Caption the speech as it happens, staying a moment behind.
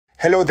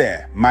Hello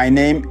there, my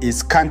name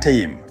is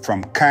Teyim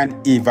from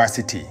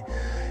e-Varsity.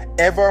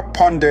 Ever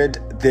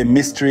pondered the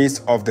mysteries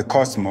of the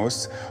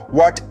cosmos?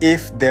 What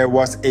if there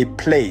was a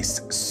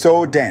place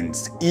so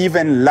dense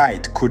even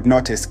light could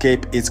not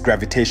escape its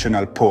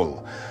gravitational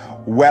pull?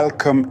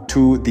 Welcome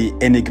to the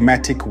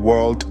enigmatic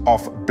world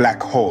of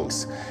black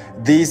holes.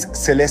 These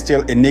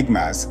celestial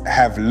enigmas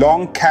have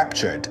long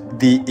captured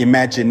the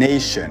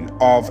imagination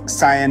of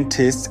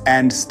scientists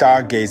and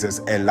stargazers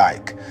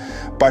alike.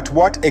 But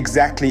what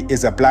exactly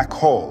is a black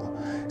hole?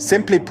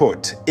 Simply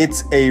put,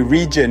 it's a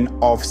region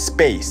of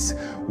space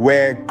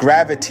where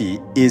gravity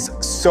is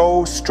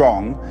so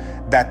strong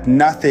that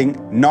nothing,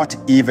 not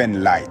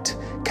even light,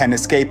 can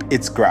escape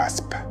its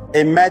grasp.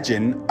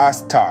 Imagine a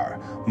star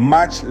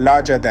much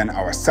larger than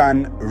our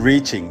sun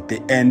reaching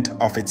the end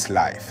of its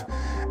life.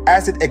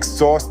 As it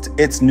exhausts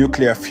its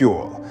nuclear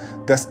fuel,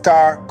 the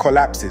star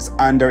collapses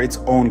under its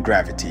own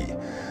gravity.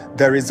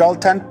 The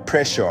resultant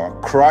pressure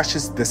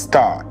crushes the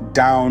star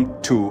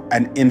down to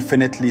an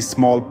infinitely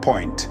small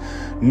point,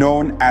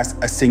 known as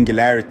a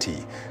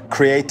singularity,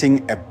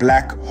 creating a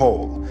black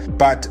hole.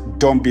 But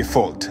don't be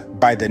fooled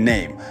by the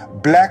name.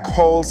 Black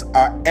holes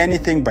are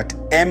anything but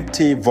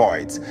empty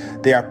voids.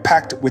 They are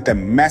packed with a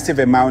massive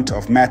amount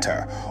of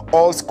matter,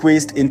 all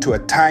squeezed into a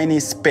tiny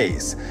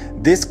space.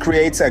 This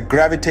creates a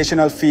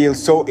gravitational field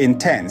so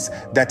intense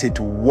that it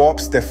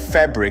warps the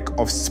fabric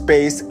of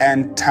space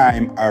and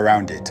time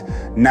around it.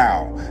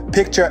 Now,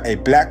 picture a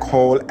black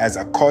hole as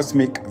a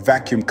cosmic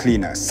vacuum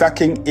cleaner,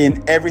 sucking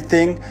in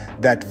everything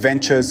that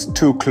ventures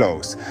too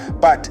close.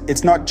 But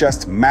it's not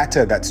just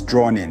matter that's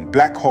drawn in.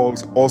 Black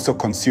holes also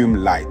consume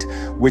light,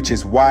 which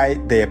is why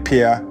they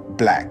appear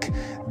black.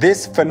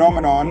 This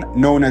phenomenon,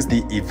 known as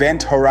the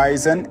event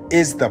horizon,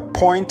 is the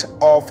point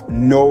of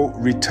no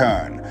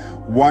return.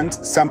 Once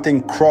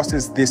something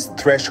crosses this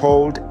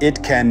threshold,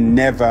 it can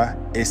never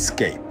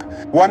escape.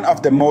 One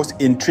of the most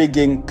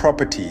intriguing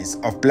properties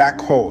of black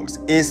holes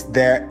is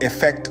their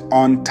effect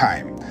on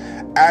time.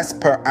 As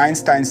per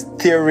Einstein's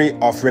theory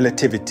of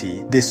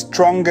relativity, the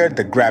stronger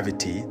the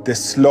gravity, the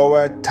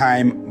slower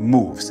time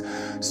moves.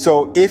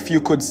 So if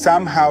you could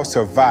somehow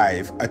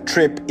survive a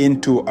trip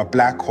into a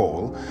black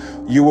hole,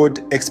 you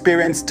would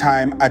experience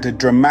time at a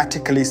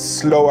dramatically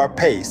slower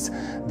pace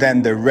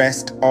than the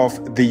rest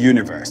of the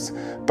universe.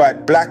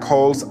 But black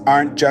holes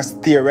aren't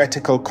just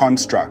theoretical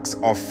constructs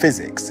of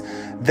physics.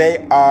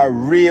 They are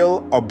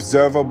real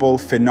observable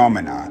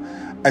phenomena.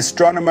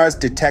 Astronomers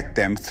detect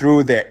them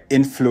through their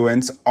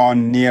influence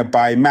on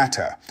nearby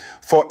matter.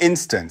 For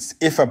instance,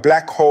 if a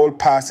black hole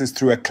passes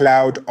through a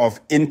cloud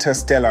of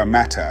interstellar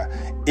matter,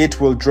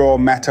 it will draw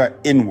matter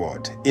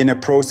inward in a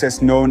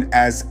process known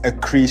as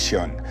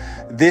accretion.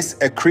 This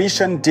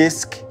accretion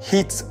disk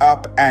heats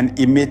up and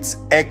emits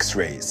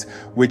X-rays,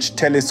 which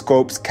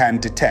telescopes can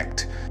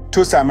detect.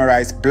 To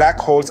summarize, black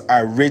holes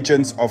are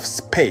regions of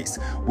space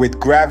with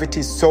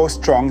gravity so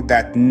strong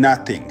that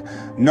nothing,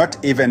 not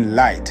even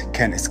light,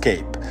 can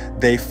escape.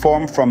 They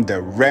form from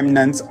the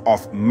remnants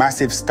of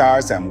massive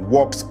stars and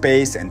warp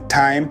space and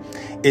time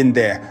in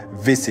their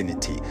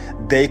vicinity.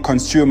 They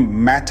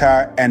consume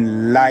matter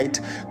and light,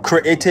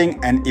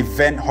 creating an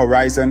event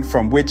horizon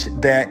from which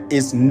there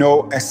is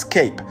no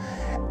escape.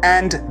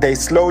 And they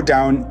slow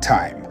down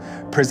time,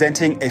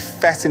 presenting a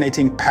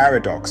fascinating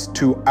paradox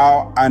to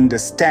our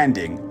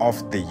understanding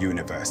of the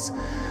universe.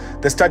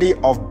 The study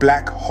of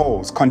black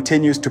holes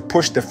continues to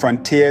push the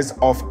frontiers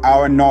of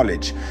our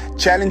knowledge,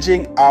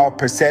 challenging our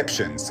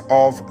perceptions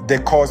of the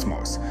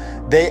cosmos.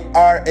 They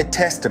are a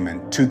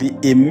testament to the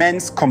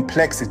immense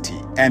complexity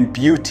and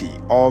beauty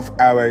of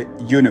our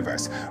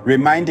universe,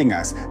 reminding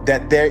us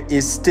that there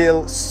is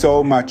still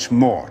so much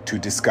more to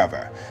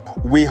discover.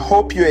 We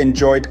hope you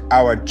enjoyed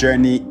our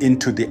journey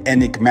into the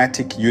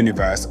enigmatic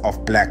universe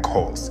of black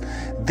holes.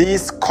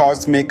 These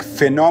cosmic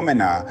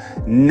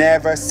phenomena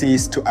never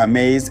cease to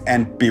amaze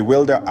and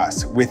bewilder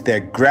us with their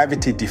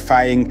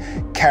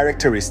gravity-defying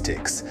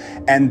characteristics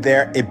and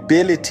their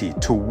ability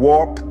to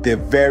warp the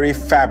very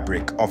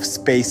fabric of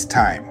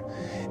space-time.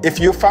 If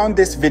you found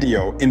this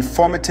video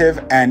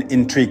informative and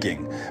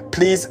intriguing,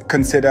 please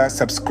consider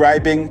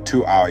subscribing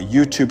to our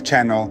YouTube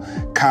channel,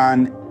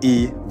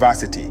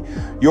 e-Varsity.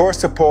 Your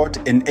support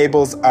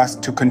enables us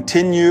to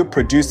continue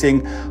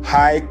producing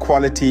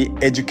high-quality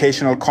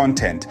educational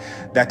content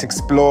that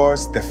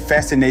explores the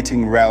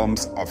fascinating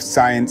realms of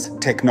science,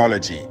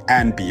 technology,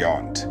 and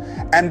beyond.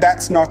 And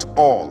that's not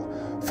all.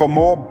 For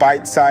more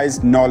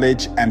bite-sized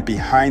knowledge and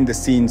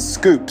behind-the-scenes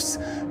scoops,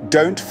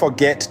 don't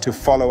forget to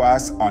follow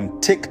us on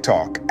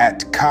TikTok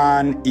at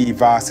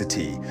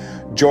e-Varsity.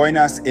 Join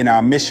us in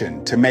our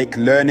mission to make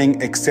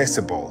learning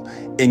accessible,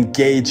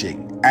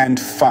 engaging, and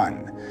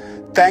fun.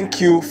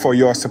 Thank you for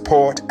your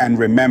support, and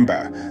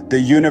remember, the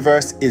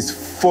universe is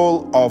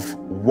full of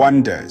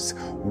wonders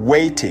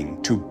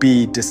waiting to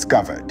be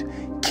discovered.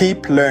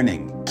 Keep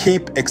learning,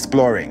 keep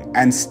exploring,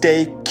 and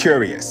stay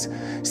curious.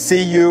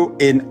 See you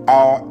in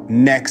our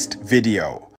next video.